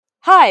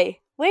Hi,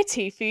 we're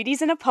two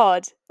foodies in a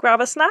pod. Grab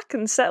a snack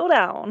and settle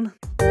down.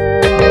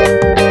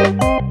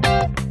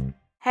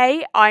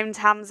 Hey, I'm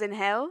Tamsin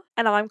Hill.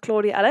 And I'm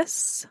Claudia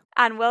Ellis.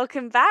 And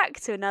welcome back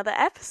to another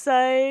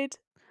episode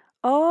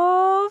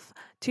of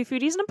Two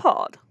Foodies in a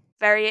Pod.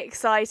 Very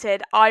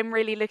excited. I'm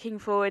really looking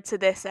forward to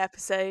this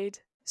episode.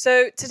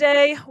 So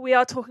today we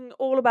are talking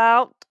all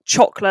about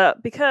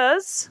chocolate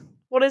because,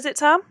 what is it,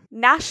 Tam?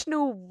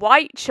 National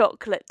White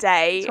Chocolate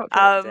Day.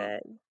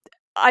 Day.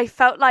 I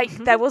felt like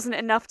there wasn't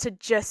enough to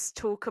just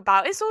talk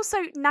about. It's also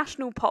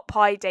National Pot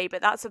Pie Day,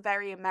 but that's a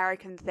very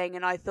American thing.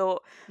 And I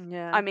thought,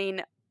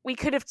 we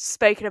could have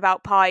spoken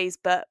about pies,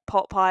 but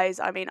pot pies,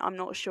 I'm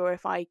not sure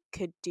if I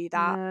could do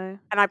that. No.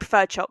 And I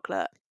prefer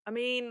chocolate.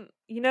 You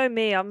know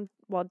me, I'm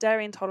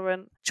dairy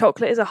intolerant.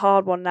 Chocolate is a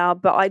hard one now,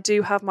 but I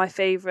do have my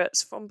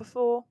favourites from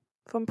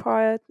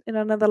prior in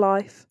another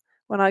life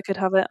when I could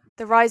have it.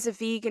 The rise of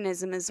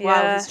veganism as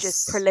well has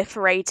just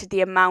proliferated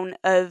the amount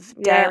of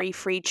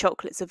dairy-free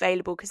chocolates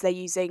available because they're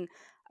using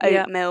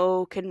oat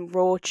milk and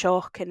raw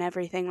choc and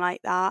everything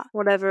like that.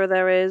 Whatever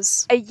there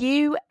is. Are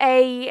you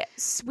a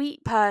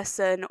sweet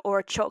person or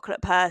a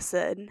chocolate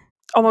person?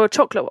 Oh my god,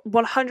 chocolate,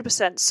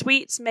 100%.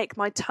 Sweets make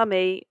my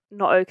tummy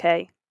not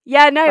okay.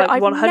 Yeah, no,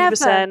 like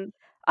 100%.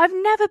 I've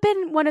never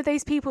been one of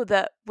those people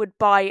that would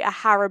buy a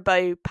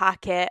Haribo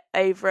packet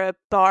over a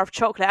bar of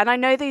chocolate. And I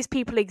know those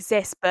people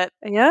exist, but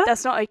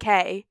that's not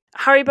okay.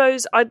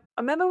 Haribos, I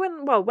remember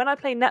when I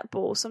play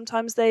netball,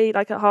 sometimes they,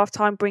 like at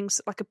halftime, brings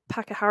like a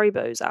pack of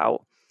Haribos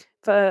out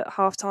for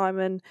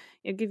halftime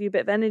and give you a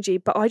bit of energy.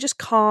 But I just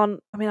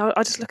can't,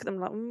 I just look at them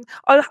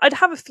like, I'd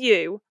have a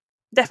few.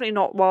 Definitely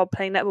not while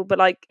playing netball, but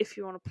like if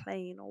you're on a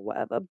plane or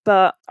whatever.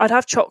 But I'd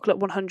have chocolate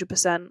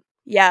 100%.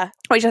 Yeah.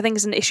 Which I think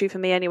is an issue for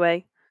me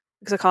anyway,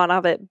 because I can't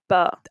have it.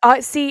 But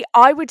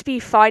I would be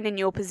fine in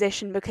your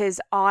position because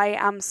I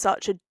am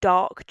such a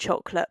dark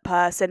chocolate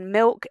person.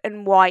 Milk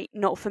and white,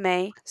 not for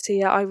me. See,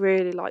 yeah, I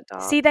really like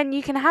dark. See, then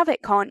you can have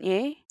it, can't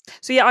you?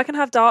 So yeah, I can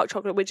have dark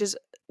chocolate, which is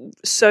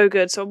so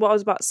good. So what I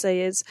was about to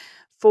say is,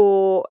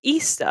 for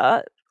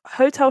Easter,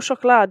 Hotel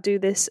Chocolat do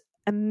this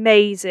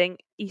amazing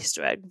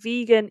Easter egg,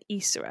 vegan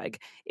Easter egg.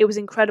 It was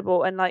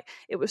incredible, and like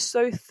it was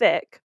so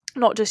thick.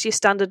 Not just your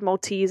standard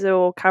Malteser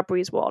or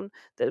Cadbury's one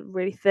that's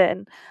really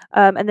thin.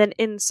 And then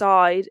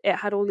inside it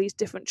had all these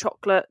different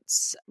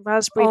chocolates,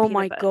 raspberry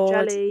peanut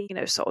butter jelly,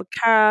 sort of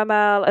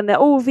caramel, and they're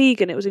all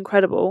vegan. It was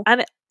incredible.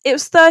 And it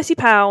was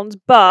 £30,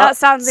 but... That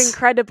sounds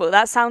incredible.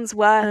 That sounds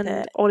worth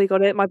it. Ollie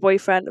got it, my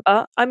boyfriend.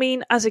 But,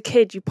 as a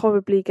kid, you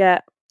probably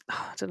get,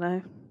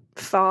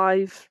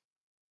 5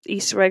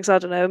 Easter eggs. I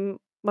don't know.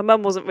 My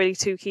mum wasn't really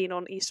too keen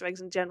on Easter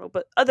eggs in general,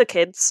 but other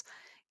kids,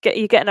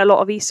 you're getting a lot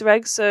of Easter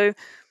eggs, so...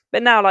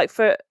 But now, like,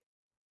 for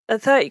a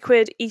 30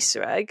 quid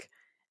Easter egg,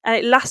 and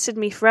it lasted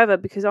me forever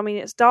because,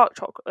 it's dark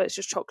chocolate. It's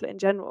just chocolate in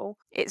general.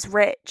 It's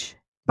rich.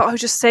 But I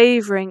was just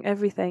savouring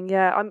everything,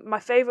 yeah. My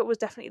favourite was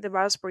definitely the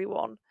raspberry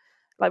one.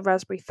 Like,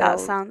 raspberry filled. That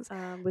sounds...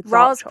 with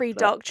raspberry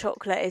dark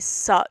chocolate is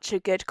such a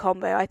good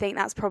combo. I think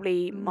that's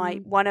probably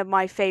one of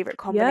my favourite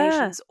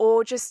combinations. Yeah.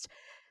 Or just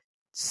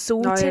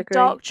salted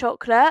dark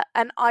chocolate.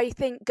 And I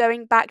think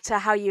going back to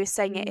how you were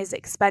saying it is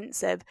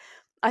expensive...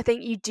 I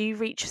think you do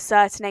reach a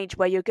certain age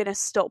where you're going to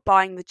stop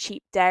buying the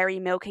cheap dairy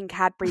milk and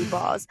Cadbury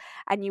bars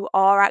and you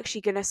are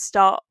actually going to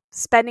start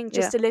spending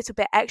just a little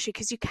bit extra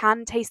because you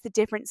can taste the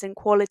difference in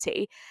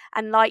quality.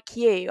 And like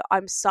you,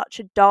 I'm such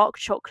a dark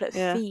chocolate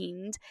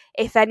fiend.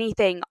 If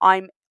anything,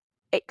 I'm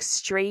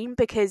extreme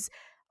because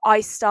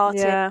I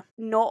started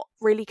not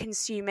really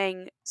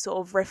consuming sort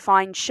of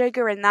refined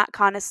sugar and that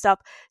kind of stuff.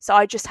 So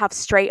I just have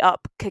straight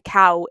up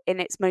cacao in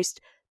its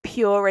most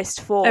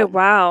purest form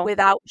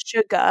without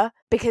sugar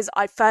because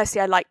I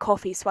like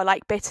coffee, so I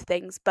like bitter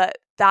things, but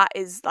that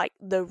is like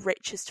the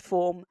richest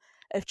form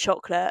of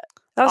chocolate.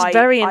 That's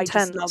very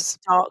intense. I just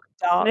love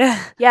dark.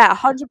 Yeah,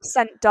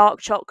 100% dark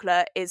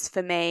chocolate is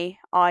for me.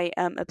 I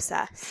am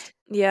obsessed.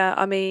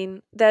 Yeah,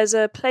 there's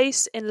a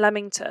place in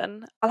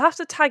Leamington. I'll have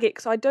to tag it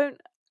because I don't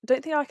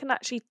think I can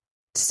actually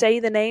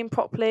say the name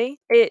properly.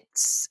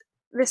 It's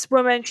this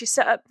woman, she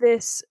set up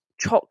this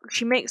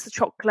she makes the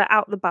chocolate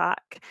out the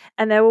back,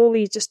 and they're all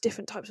these just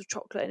different types of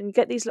chocolate, and you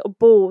get these little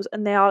balls,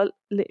 and they are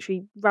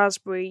literally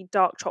raspberry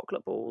dark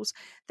chocolate balls.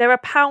 They're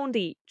 £1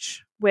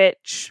 each,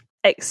 which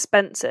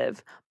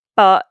expensive,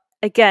 but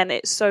again,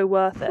 it's so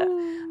worth it.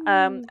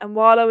 And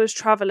while I was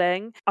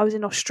traveling, I was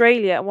in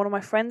Australia, and one of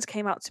my friends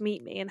came out to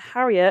meet me, and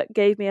Harriet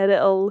gave me a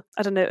little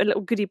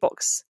goodie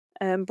box.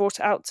 Brought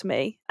it out to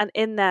me, and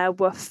in there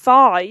were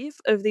 5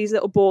 of these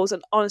little balls,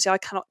 and honestly I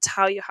cannot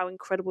tell you how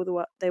incredible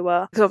they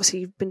were because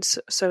obviously you've been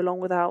so long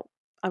without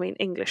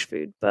English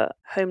food, but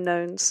home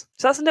knowns.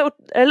 So that's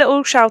a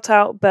little shout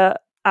out,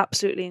 but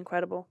absolutely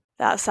incredible.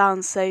 That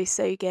sounds so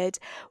good.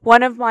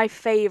 One of my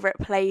favourite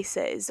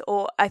places,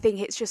 or I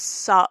think it's just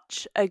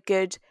such a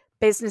good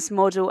business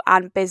model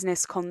and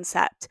business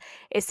concept.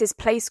 It's this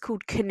place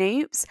called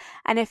Canoops,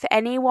 and if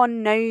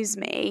anyone knows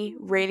me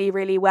really,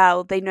 really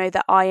well, they know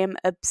that I am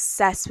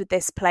obsessed with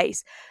this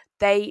place.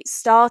 They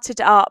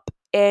started up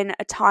in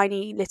a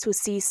tiny little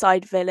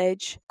seaside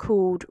village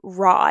called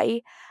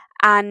Rye,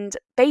 And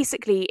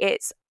basically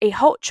it's a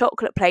hot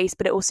chocolate place,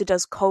 but it also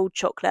does cold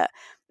chocolate.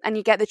 And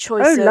you get the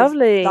choice of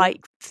lovely.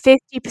 like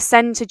 50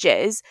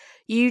 percentages.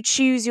 You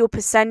choose your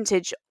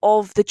percentage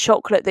of the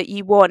chocolate that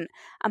you want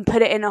and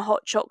put it in a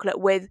hot chocolate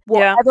with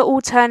whatever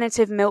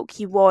alternative milk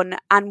you want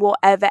and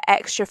whatever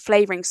extra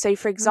flavouring. So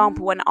for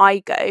example, when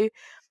I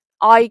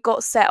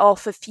got set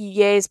off a few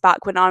years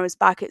back when I was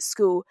back at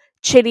school,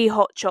 chili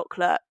hot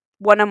chocolate,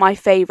 one of my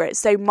favourites.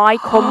 So my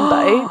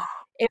combo,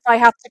 if I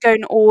have to go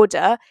and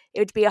order, it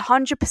would be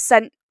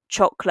 100%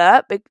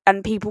 chocolate,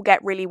 and people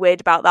get really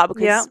weird about that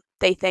because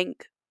they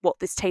think, what,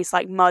 this tastes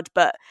like mud,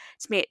 but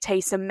to me it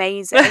tastes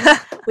amazing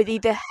with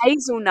either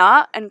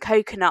hazelnut and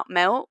coconut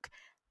milk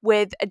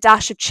with a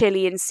dash of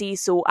chili and sea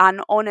salt,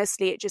 and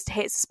honestly it just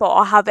hits the spot.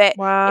 I'll have it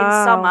in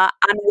summer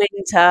and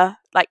winter,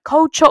 like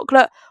cold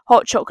chocolate,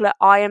 hot chocolate.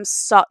 I am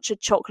such a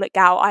chocolate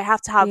gal. I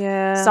have to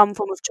have some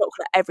form of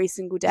chocolate every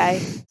single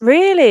day.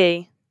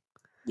 Really?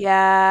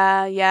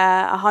 Yeah,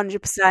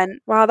 100%.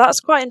 Wow, that's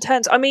quite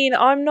intense. I mean,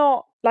 I'm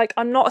not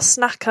a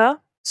snacker,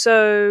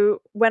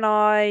 so when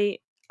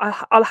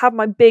I'll have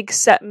my big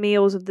set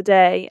meals of the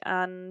day,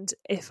 and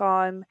if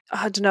I'm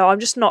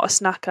just not a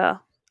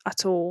snacker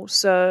at all.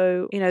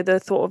 So, the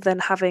thought of then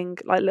having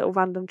like little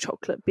random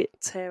chocolate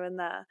bits here and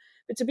there.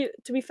 But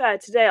to be fair,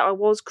 today I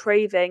was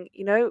craving,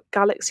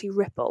 Galaxy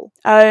Ripple.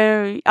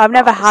 Oh, I've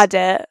never had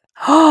it.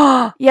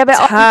 Yeah,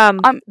 but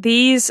Tam,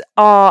 these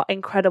are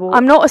incredible.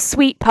 I'm not a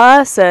sweet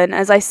person,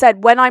 as I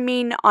said. When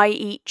I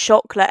eat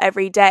chocolate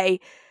every day,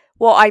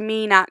 what I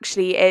mean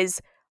actually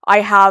is I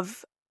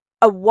have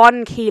a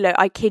 1 kilo,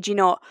 I kid you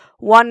not,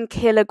 1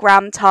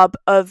 kilogram tub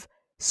of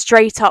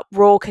straight up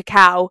raw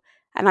cacao,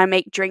 and I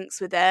make drinks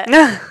with it.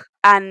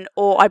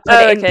 Or I put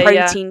it in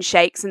protein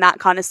shakes and that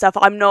kind of stuff.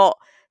 I'm not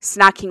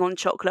snacking on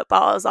chocolate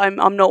bars. I'm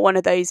not one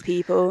of those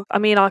people. I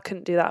mean, I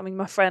couldn't do that. I mean,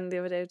 my friend the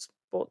other day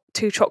bought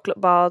 2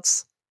 chocolate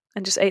bars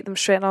and just ate them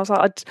straight, and I was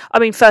like,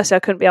 firstly I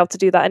couldn't be able to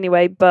do that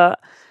anyway, but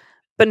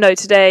no,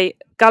 today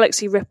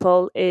Galaxy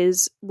Ripple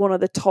is one of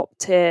the top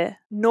tier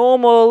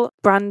normal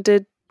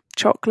branded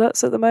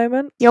chocolates at the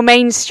moment. Your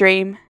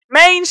mainstream,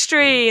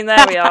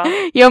 there we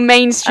are. Your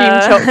mainstream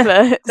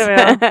chocolates. There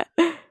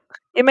we are.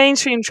 Your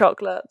mainstream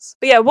chocolates.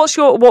 But yeah, what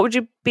would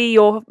you be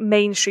your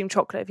mainstream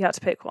chocolate if you had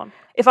to pick one?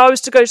 If I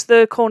was to go to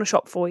the corner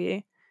shop for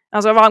you, I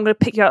was like, right, I'm going to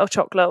pick you out a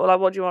chocolate, or like,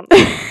 what do you want?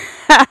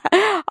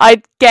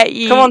 I'd get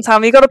you. Come on,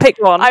 Tam, you got to pick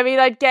one. I mean,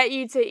 I'd get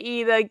you to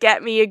either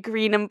get me a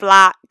Green and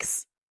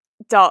Black's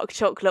dark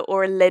chocolate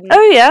or a Lindt.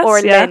 Oh yes, or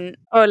a Lindt.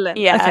 Or a Lindt.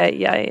 Yeah. Okay,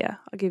 yeah.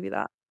 I'll give you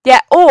that.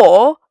 Yeah,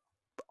 or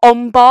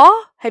Ombar.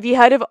 Have you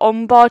heard of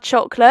Ombar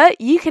chocolate?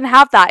 You can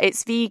have that.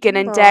 It's vegan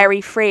and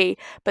dairy free,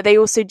 but they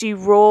also do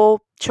raw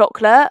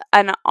chocolate,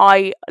 and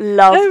I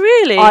love. Oh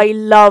really? I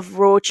love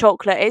raw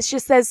chocolate. It's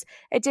just there's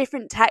a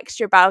different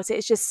texture about it.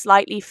 It's just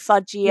slightly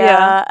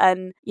fudgier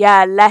and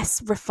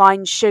less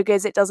refined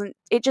sugars.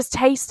 It just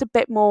tastes a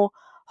bit more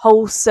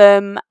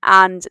wholesome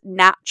and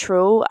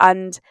natural,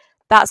 and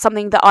that's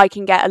something that I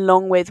can get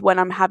along with when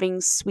I'm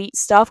having sweet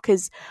stuff,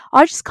 because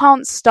I just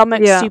can't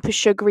stomach super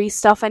sugary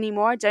stuff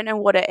anymore. I don't know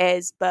what it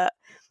is, but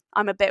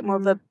I'm a bit more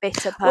of a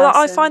bitter person. Well,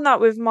 I find that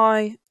with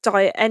my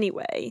diet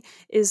anyway,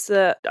 is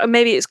that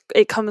maybe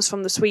it comes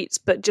from the sweets,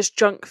 but just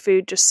junk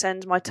food just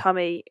sends my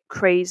tummy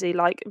crazy.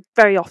 Like,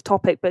 very off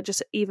topic, but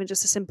even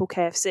just a simple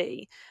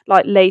KFC,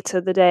 like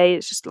later the day,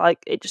 it's just like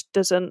it just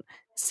doesn't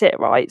sit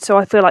right. So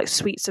I feel like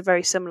sweets are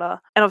very similar,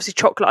 and obviously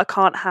chocolate, I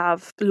can't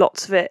have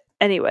lots of it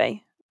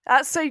anyway.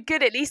 That's so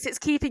good. At least it's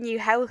keeping you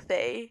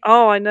healthy.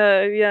 Oh, I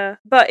know, yeah.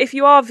 But if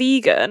you are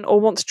vegan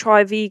or want to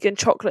try vegan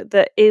chocolate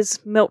that is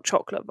milk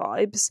chocolate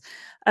vibes,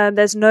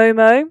 there's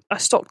Nomo. I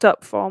stocked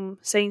up from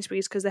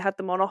Sainsbury's because they had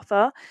them on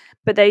offer.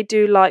 But they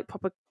do like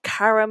proper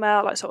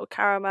caramel, like sort of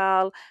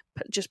caramel,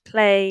 just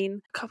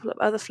plain, a couple of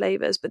other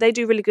flavours. But they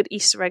do really good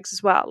Easter eggs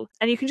as well.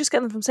 And you can just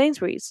get them from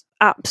Sainsbury's.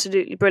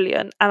 Absolutely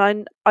brilliant.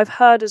 And I've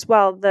heard as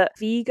well that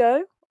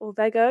Vego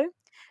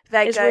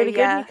is really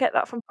good. You get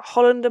that from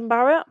Holland and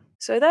Barrett.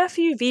 So there are a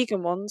few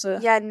vegan ones.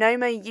 Yeah,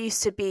 Nomo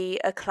used to be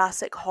a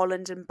classic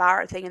Holland and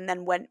Barrett thing and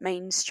then went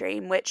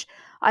mainstream, which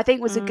I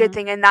think was a good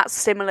thing. And that's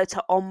similar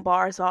to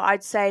Ombar as well.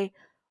 I'd say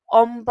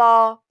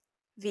Ombar,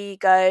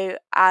 Vego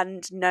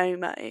and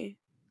Nomo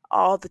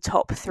are the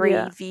top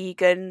 3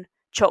 vegan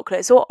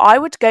chocolates. Or I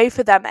would go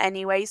for them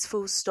anyways,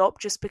 full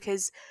stop, just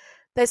because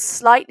there's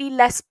slightly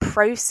less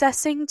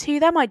processing to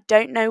them. I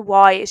don't know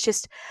why. It's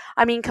just,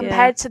 I mean,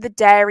 compared to the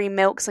dairy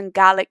milks and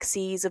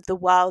Galaxies of the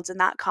world and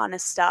that kind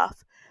of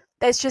stuff,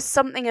 there's just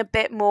something a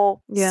bit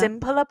more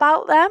simple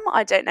about them.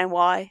 I don't know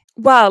why.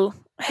 Well,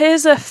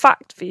 here's a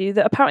fact for you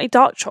that apparently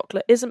dark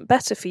chocolate isn't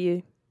better for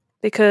you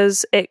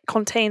because it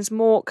contains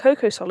more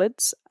cocoa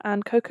solids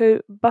and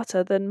cocoa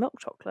butter than milk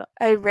chocolate.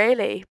 Oh,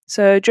 really?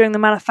 So during the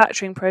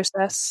manufacturing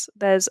process,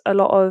 there's a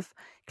lot of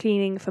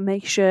cleaning,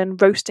 formation,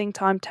 roasting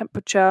time,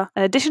 temperature.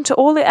 In addition to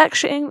all the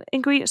extra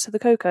ingredients of the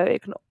cocoa,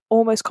 it can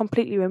almost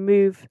completely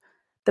remove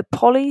the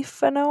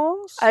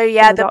polyphenols. Oh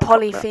yeah, the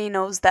polyphenols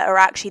chocolate. That are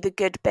actually the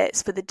good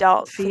bits for the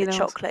dark for the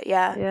chocolate.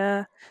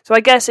 Yeah. So I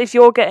guess if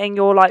you're getting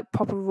your like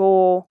proper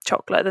raw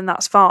chocolate, then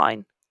that's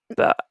fine.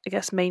 but I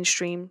guess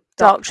mainstream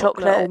dark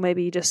chocolate, or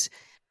maybe just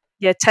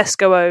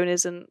Tesco own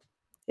isn't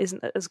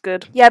as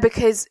good. Yeah,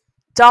 because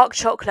dark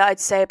chocolate, I'd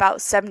say about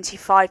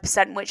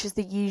 75%, which is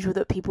the usual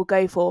that people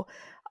go for.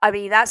 I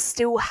mean, that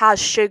still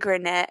has sugar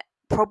in it,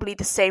 probably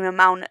the same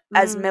amount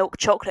as milk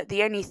chocolate.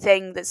 The only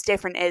thing that's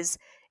different is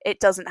it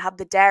doesn't have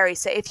the dairy.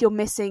 So if you're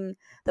missing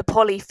the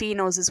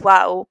polyphenols as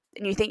well,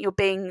 and you think you're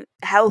being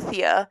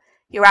healthier,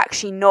 you're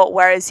actually not.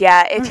 Whereas,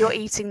 if you're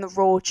eating the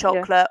raw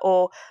chocolate,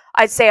 or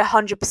I'd say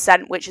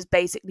 100%, which is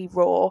basically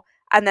raw,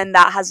 and then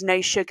that has no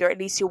sugar, at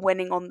least you're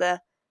winning on the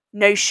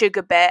no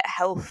sugar bit,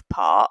 health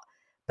part.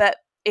 But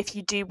if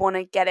you do want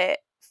to get it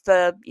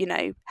for,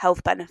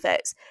 health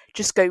benefits,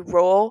 just go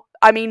raw.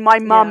 I mean, my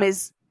mum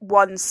is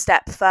one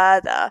step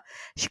further.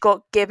 She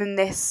got given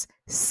this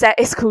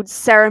it's called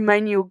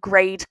ceremonial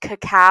grade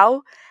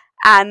cacao,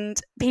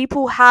 and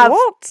people have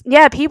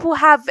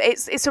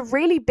it's a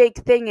really big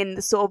thing in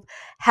the sort of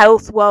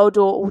health world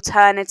or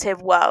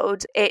alternative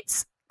world.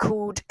 It's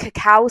called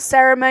cacao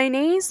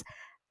ceremonies,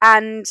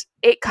 and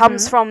it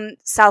comes from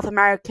South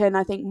American,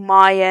 I think,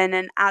 Mayan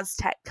and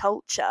Aztec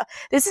culture.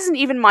 This isn't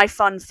even my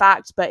fun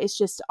fact, but it's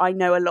just I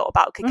know a lot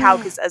about cacao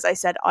because, as I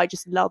said, I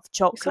just love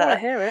chocolate. I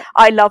hear it.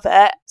 I love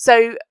it.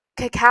 So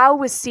cacao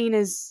was seen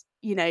as,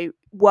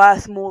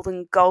 worth more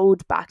than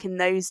gold back in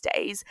those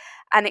days.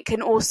 And it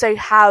can also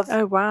have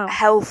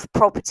health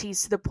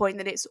properties to the point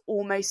that it's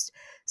almost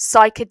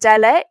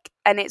psychedelic,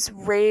 and it's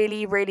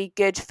really, really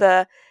good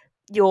for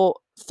your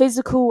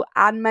physical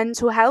and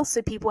mental health.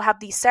 So people have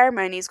these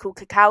ceremonies called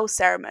cacao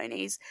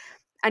ceremonies,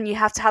 and you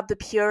have to have the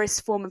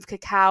purest form of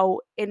cacao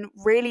in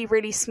really,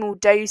 really small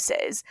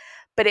doses,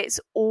 but it's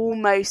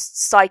almost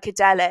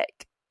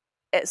psychedelic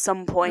at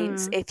some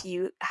points if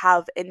you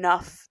have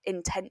enough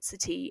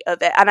intensity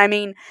of it. And I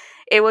mean,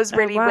 it was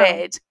really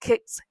weird.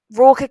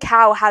 Raw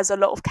cacao has a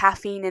lot of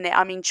caffeine in it.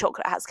 I mean,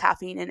 chocolate has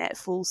caffeine in it,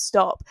 full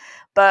stop.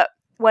 But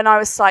when I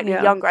was slightly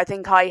younger, I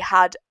think I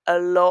had a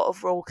lot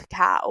of raw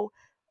cacao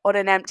on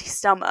an empty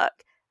stomach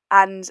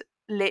and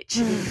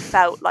literally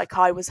felt like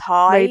I was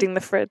high. Raiding the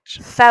fridge.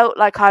 Felt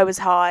like I was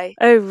high.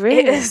 Oh,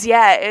 really?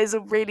 It was a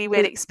really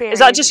weird experience.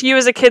 Is that just you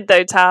as a kid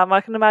though, Tam? I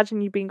can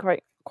imagine you being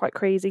quite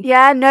crazy.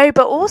 Yeah, no,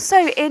 but also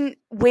in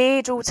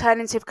weird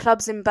alternative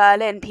clubs in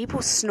Berlin,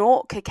 people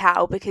snort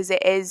cacao because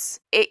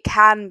it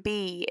can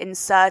be in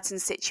certain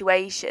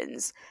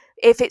situations.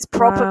 If it's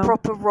proper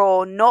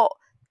raw, not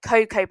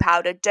cocoa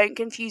powder. Don't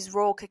confuse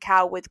raw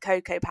cacao with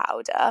cocoa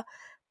powder.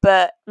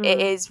 But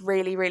it is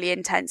really, really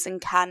intense and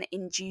can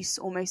induce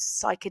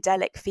almost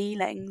psychedelic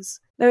feelings.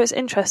 No, it's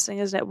interesting,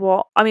 isn't it?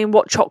 What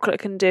chocolate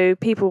can do.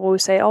 People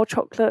always say, "Oh,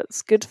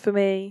 chocolate's good for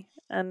me,"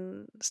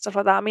 and stuff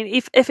like that. I mean,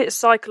 if it's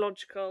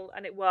psychological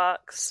and it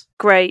works,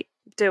 great,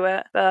 do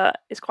it. But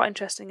it's quite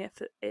interesting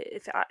if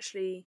it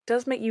actually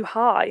does make you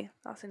high.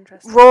 That's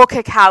interesting. Raw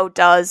cacao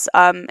does.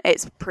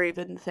 It's a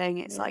proven thing.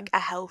 It's like a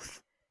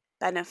health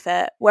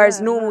benefit. Whereas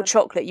normal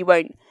chocolate, you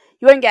won't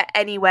get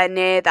anywhere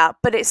near that,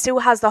 but it still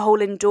has the whole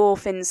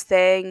endorphins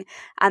thing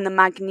and the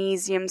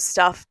magnesium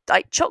stuff.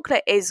 Like,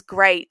 chocolate is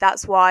great.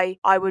 That's why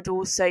I would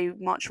also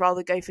much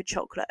rather go for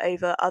chocolate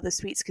over other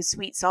sweets, because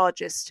sweets are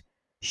just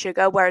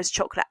sugar, whereas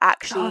chocolate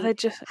actually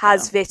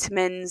has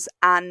vitamins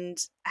and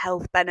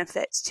health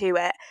benefits to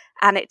it,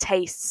 and it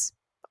tastes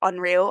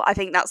unreal. I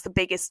think that's the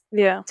biggest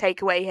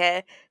takeaway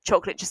here.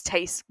 Chocolate just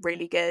tastes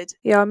really good.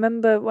 Yeah, I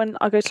remember when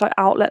I go to like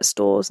outlet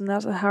stores and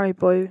there's a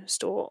Haribo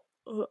store,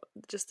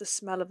 just the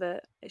smell of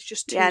it, it's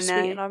just too sweet.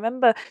 And I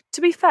remember,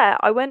 to be fair,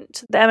 I went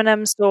to the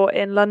M&M store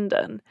in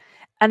London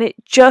and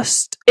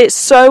it's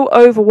so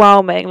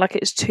overwhelming, like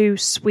it's too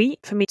sweet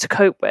for me to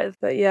cope with.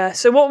 But yeah,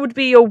 so what would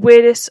be your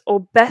weirdest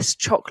or best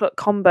chocolate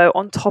combo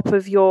on top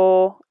of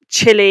your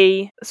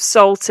chili,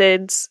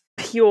 salted,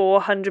 pure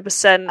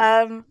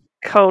 100%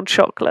 cold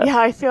chocolate? Yeah,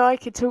 I feel I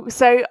could talk.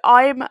 So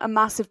I'm a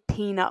massive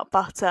peanut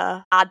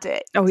butter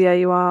addict. Oh yeah,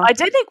 you are. I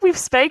don't think we've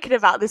spoken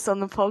about this on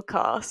the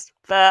podcast,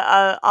 but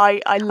I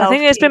love. I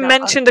think it's been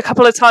mentioned a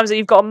couple of times that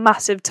you've got a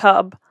massive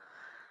tub.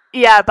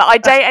 Yeah, but I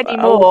don't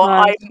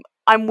anymore.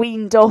 I'm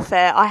weaned off it.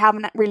 I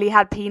haven't really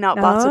had peanut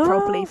butter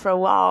properly for a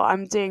while.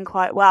 I'm doing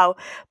quite well,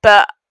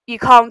 but you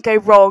can't go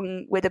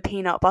wrong with a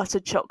peanut butter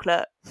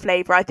chocolate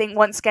flavour. I think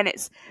once again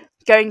it's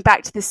going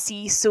back to the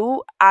sea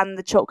salt and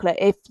the chocolate.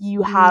 If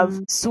you have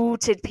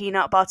salted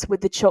peanut butter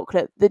with the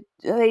chocolate,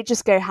 they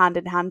just go hand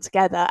in hand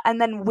together. And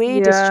then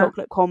weirdest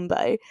chocolate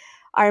combo.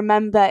 I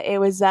remember it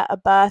was at a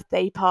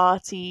birthday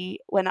party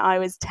when I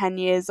was 10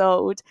 years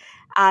old,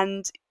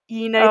 and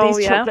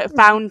those chocolate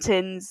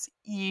fountains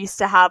you used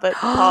to have at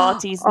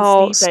parties and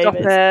sleepovers. Stop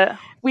it.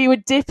 We were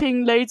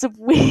dipping loads of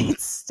weird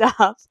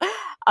stuff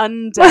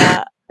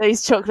under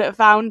those chocolate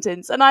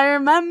fountains, and I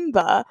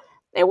remember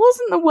it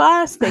wasn't the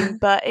worst thing,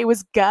 but it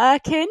was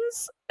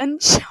gherkins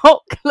and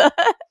chocolate.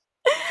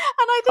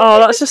 And I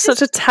think that's just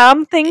such a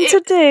Tam thing to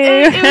do.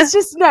 It was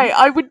just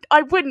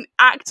I wouldn't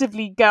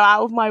actively go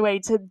out of my way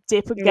to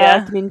dip a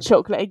gherkin in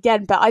chocolate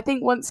again. But I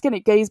think once again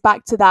it goes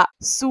back to that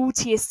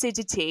salty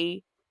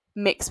acidity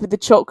mixed with the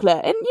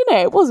chocolate, and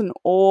it wasn't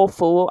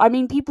awful. I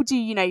mean, people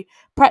do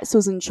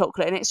pretzels and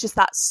chocolate, and it's just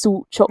that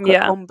salt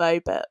chocolate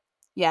combo. But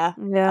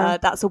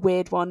That's a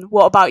weird one.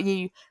 What about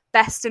you?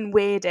 Best and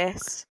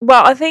weirdest?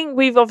 Well, I think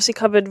we've obviously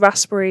covered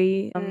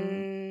raspberries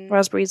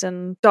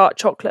and dark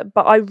chocolate,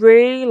 but I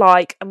really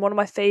like, and one of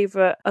my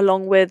favourite,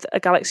 along with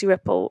a Galaxy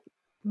Ripple,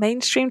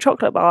 mainstream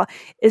chocolate bar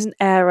is an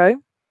Aero.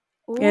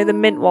 Ooh, you know, the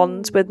mint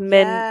ones with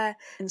mint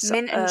and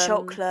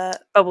chocolate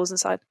bubbles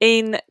inside.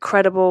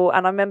 Incredible.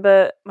 And I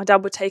remember my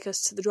dad would take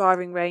us to the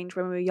driving range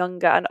when we were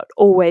younger, and I'd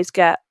always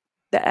get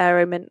the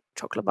Aero mint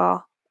chocolate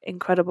bar.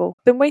 Incredible.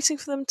 Been waiting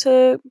for them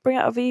to bring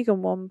out a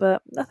vegan one,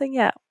 but nothing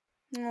yet.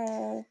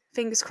 Oh,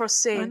 fingers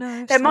crossed soon. I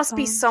know, there must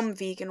be some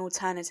vegan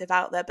alternative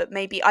out there, but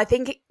maybe I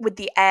think with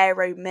the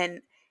Aero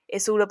mint,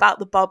 it's all about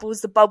the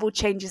bubbles. The bubble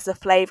changes the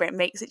flavour. It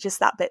makes it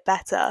just that bit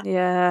better.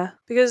 Yeah,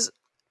 because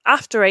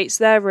After Eights,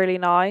 they're really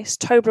nice.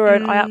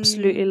 Toblerone, I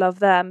absolutely love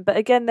them. But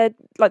again,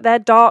 their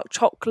dark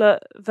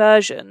chocolate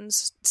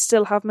versions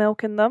still have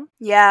milk in them.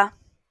 Yeah.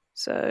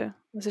 So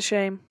it's a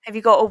shame. Have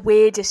you got a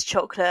weirdest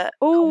chocolate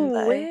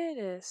combo?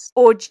 Weirdest.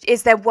 Or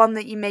is there one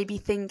that you maybe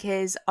think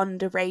is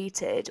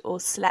underrated or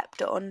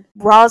slept on?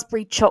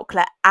 Raspberry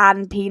chocolate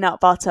and peanut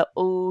butter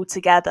all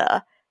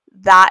together.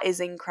 That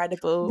is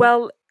incredible.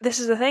 Well, this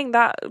is the thing,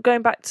 that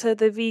going back to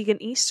the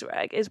vegan Easter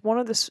egg, is one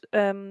of the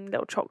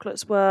little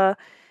chocolates were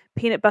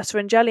peanut butter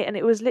and jelly, and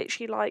it was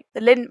literally like the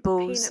Lindt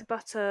balls, peanut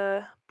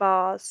butter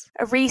bars,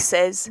 a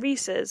Reese's.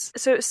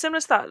 So it's similar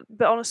to that,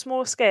 but on a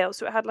smaller scale.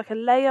 So it had like a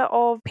layer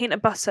of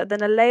peanut butter,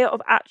 then a layer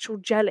of actual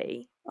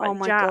jelly, like oh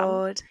my jam,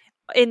 god,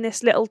 in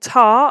this little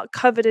tart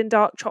covered in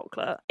dark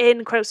chocolate.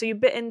 Incredible. So you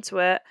bit into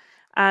it,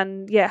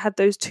 and it had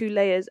those two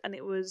layers, and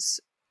it was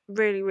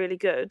really, really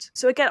good.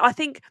 So again, I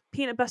think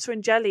peanut butter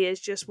and jelly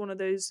is just one of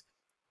those,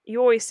 you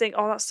always think,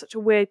 oh, that's such a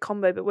weird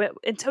combo, but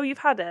until you've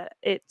had it,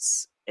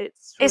 it's really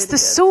the good,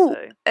 salt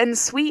and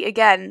sweet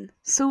again.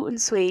 Salt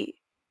and sweet.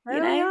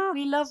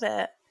 We love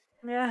it.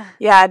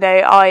 Yeah, no,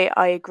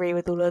 I agree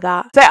with all of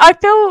that. So I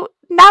feel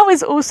now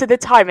is also the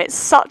time. It's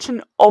such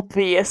an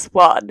obvious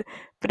one,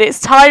 but it's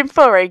time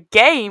for a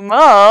game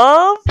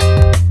of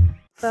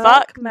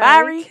Fuck,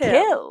 Marry,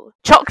 Kill.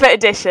 Chocolate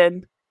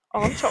edition.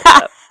 On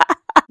chocolate.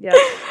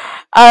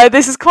 Yeah.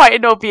 This is quite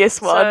an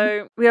obvious one.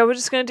 So we're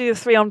just going to do the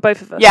three on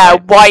both of us. Yeah,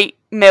 right? White,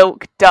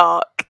 milk,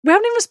 dark. We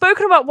haven't even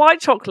spoken about white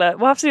chocolate.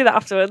 We'll have to do that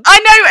afterwards. I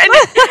know,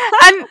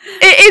 and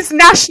it is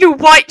National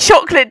White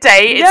Chocolate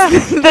Day.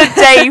 It's the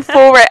day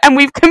for it, and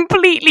we've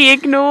completely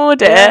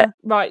ignored it. Yeah.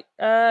 Right,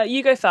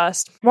 you go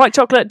first. White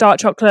chocolate, dark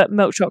chocolate,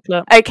 milk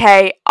chocolate.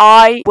 Okay,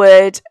 I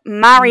would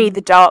marry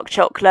the dark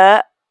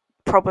chocolate.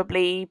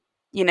 Probably,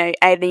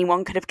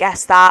 anyone could have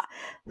guessed that.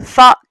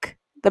 Fuck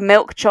the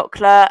milk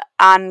chocolate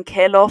and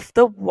kill off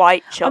the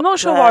white chocolate. I'm not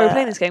sure why we're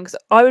playing this game, because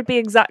I would be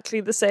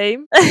exactly the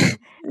same.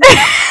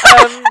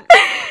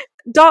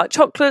 Dark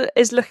chocolate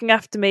is looking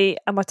after me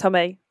and my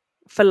tummy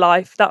for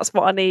life. That's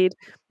what I need.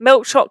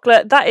 Milk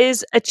chocolate, that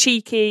is a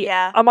cheeky.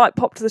 Yeah. I might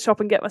pop to the shop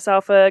and get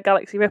myself a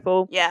Galaxy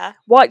Ripple. Yeah.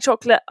 White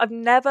chocolate, I've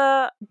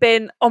never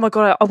been, oh my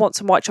god, I want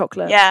some white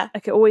chocolate. Yeah.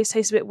 Like, it always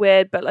tastes a bit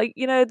weird, but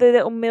the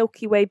little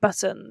Milky Way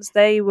buttons,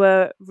 they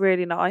were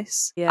really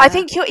nice. Yeah. I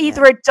think you're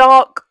either a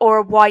dark or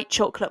a white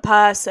chocolate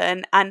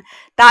person, and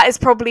that is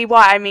probably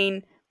why,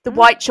 the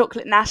White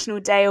Chocolate National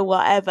Day or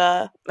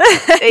whatever,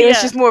 it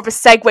was just more of a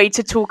segue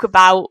to talk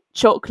about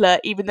chocolate,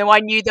 even though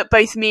I knew that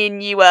both me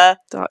and you were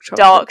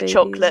dark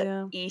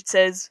chocolate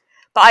eaters.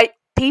 But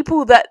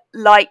people that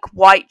like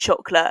white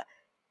chocolate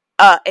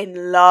are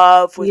in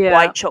love with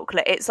white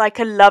chocolate. It's like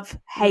a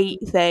love-hate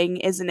thing,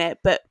 isn't it?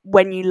 But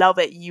when you love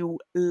it, you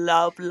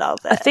love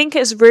it. I think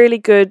it's really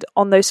good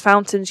on those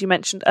fountains you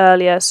mentioned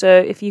earlier. So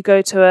if you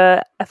go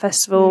to a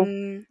festival,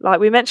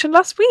 like we mentioned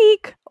last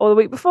week or the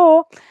week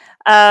before,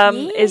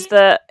 is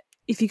that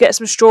if you get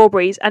some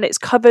strawberries and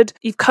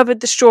you've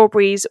covered the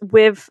strawberries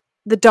with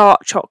the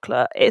dark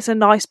chocolate, it's a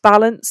nice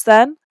balance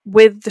then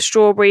with the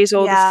strawberries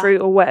or the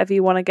fruit or whatever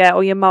you want to get,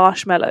 or your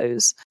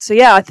marshmallows. So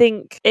I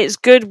think it's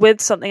good with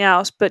something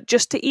else, but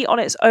just to eat on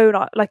its own,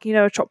 like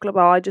a chocolate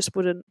bar, I just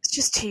wouldn't. It's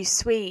just too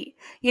sweet.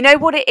 You know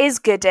what it is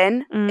good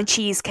in? A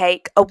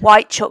cheesecake, a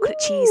white chocolate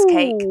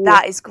cheesecake.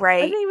 That is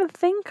great. I didn't even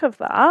think of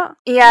that.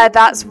 Yeah,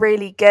 that's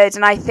really good,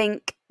 and I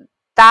think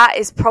that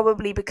is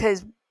probably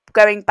because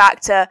going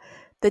back to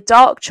the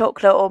dark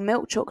chocolate or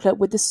milk chocolate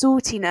with the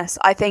saltiness,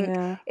 I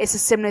think it's a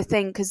similar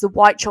thing, because the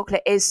white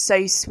chocolate is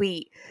so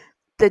sweet.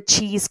 The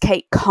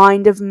cheesecake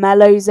kind of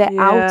mellows it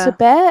out a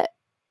bit,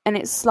 and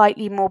it's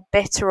slightly more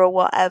bitter or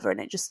whatever, and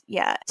it just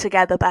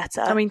together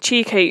better.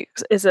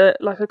 Cheesecakes is a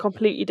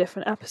completely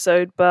different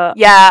episode, but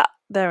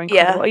they're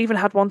incredible. I even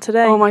had one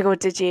today. Oh my god,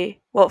 did you?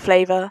 What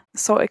flavour?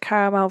 Salted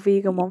caramel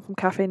vegan one from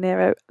Cafe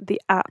Nero,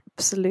 the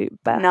absolute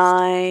best.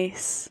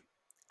 Nice.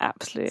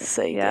 Absolutely.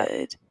 So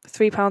good.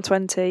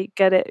 £3.20.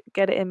 Get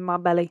it in my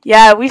belly.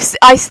 Yeah,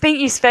 I think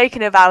you've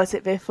spoken about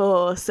it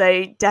before,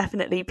 so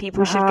definitely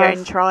people should go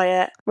and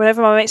try it.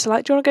 Whenever my mates are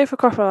like, do you want to go for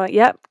coffee? I'm like,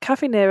 yep,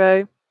 Cafe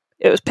Nero.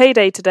 It was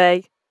payday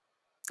today.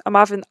 I'm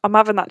having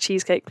that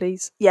cheesecake,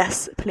 please.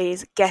 Yes,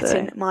 please. Get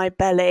in my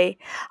belly.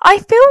 I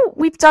feel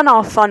we've done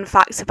our fun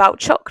facts about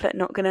chocolate,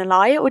 not going to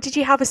lie. Or did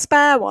you have a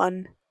spare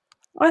one?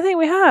 I think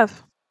we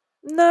have.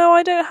 No,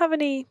 I don't have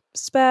any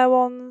spare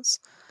ones.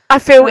 I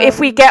feel if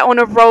we get on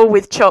a roll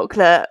with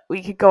chocolate,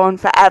 we could go on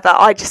forever.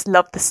 I just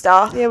love the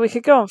stuff. Yeah, we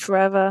could go on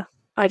forever.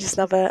 I just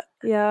love it.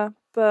 Yeah,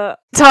 but...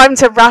 Time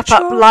to wrap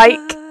up like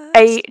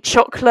a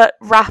chocolate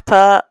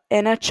wrapper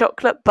in a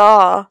chocolate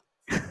bar.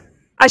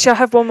 Actually, I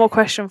have one more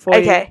question for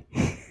you. Okay.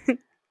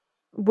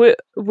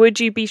 Would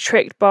you be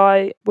tricked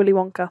by Willy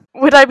Wonka?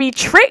 Would I be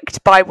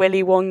tricked by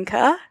Willy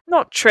Wonka?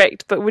 Not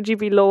tricked, but would you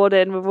be lured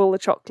in with all the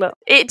chocolate?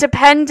 It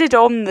depended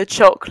on the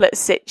chocolate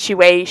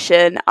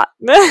situation.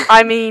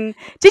 I mean,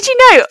 did you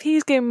know?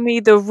 He's giving me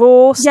the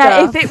raw stuff.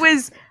 Yeah, if it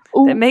was...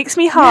 Ooh. It makes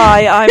me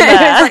high, I'm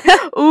there.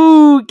 Like,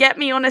 ooh, get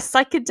me on a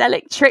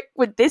psychedelic trick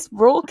with this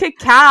raw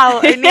cacao.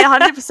 Only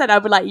 100%.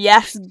 I'd be like,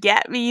 yes,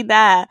 get me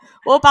there.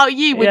 What about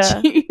you? Would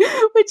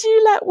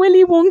you let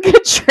Willy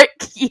Wonka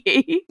trick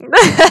you?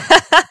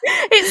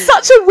 It's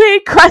such a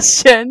weird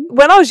question.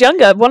 When I was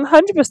younger,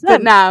 100%.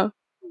 But now,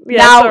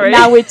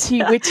 now we're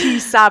too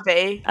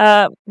savvy.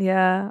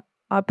 Yeah,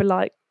 I'd be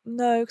like,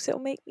 no, because it'll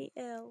make me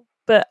ill.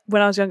 But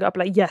when I was younger, I'd be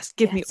like, yes,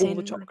 give me all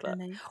the chocolate.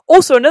 Really.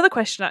 Also, another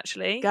question,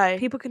 actually. Go.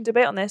 People can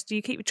debate on this. Do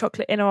you keep your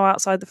chocolate in or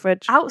outside the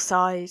fridge?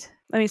 Outside.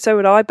 I mean, so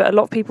would I, but a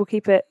lot of people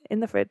keep it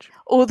in the fridge.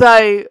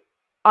 Although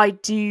I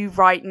do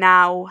right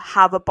now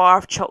have a bar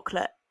of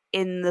chocolate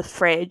in the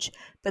fridge,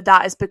 but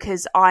that is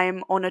because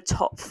I'm on a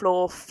top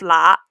floor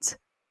flat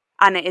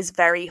and it is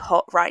very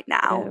hot right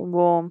now. Yeah,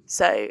 warm.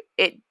 So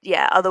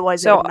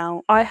otherwise it would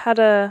melt. I had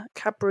a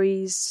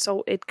Cadbury's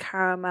salted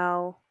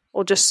caramel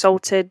or just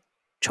salted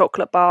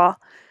chocolate bar,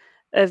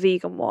 a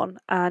vegan one,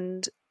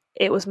 and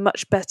it was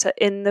much better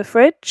in the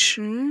fridge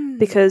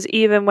because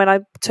even when I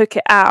took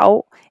it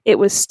out, it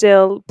was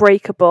still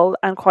breakable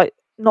and quite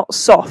not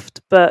soft,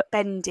 but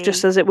bendy,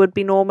 just as it would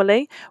be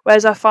normally.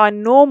 Whereas I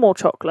find normal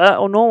chocolate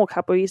or normal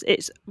Cadbury's,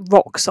 it's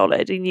rock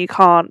solid and you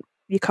can't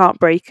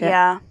break it.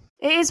 Yeah,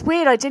 it is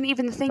weird. I didn't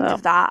even think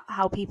of that.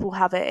 How people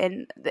have it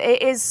in.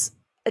 It is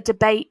a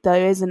debate, though,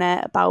 isn't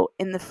it, about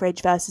in the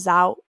fridge versus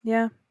out?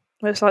 Yeah,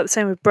 well, it's like the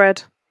same with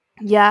bread.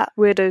 Yeah.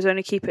 Weirdos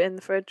only keep it in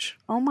the fridge.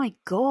 Oh my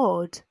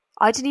god.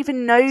 I didn't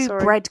even know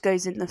bread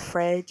goes in the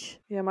fridge.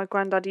 Yeah, my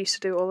granddad used to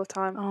do it all the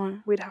time. Oh.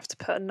 We'd have to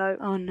put a note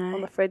on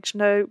the fridge.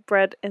 No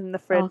bread in the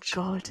fridge.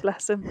 Oh god.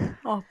 Bless him.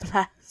 Oh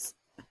bless.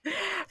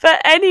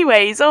 But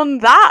anyways, on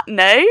that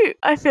note,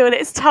 I feel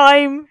it's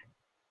time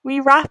we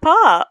wrap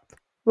up.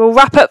 We'll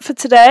wrap up for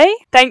today.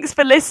 Thanks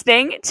for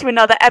listening to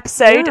another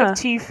episode of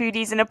Two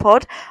Foodies in a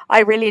Pod. I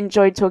really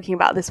enjoyed talking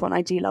about this one.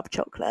 I do love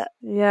chocolate.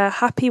 Yeah,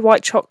 happy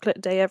White Chocolate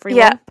Day, everyone.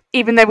 Yeah,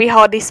 even though we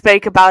hardly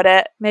spoke about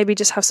it. Maybe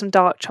just have some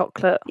dark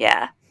chocolate.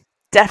 Yeah,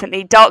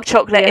 definitely. Dark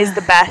chocolate is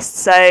the best.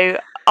 So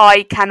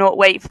I cannot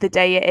wait for the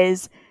day it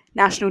is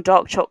National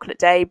Dark Chocolate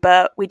Day,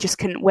 but we just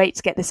couldn't wait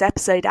to get this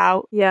episode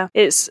out. Yeah,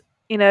 it's,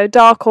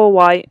 dark or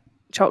white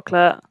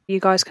chocolate.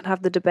 You guys can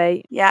have the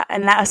debate. Yeah,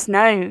 and let us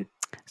know.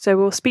 So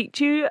we'll speak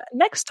to you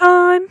next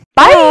time.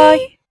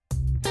 Bye.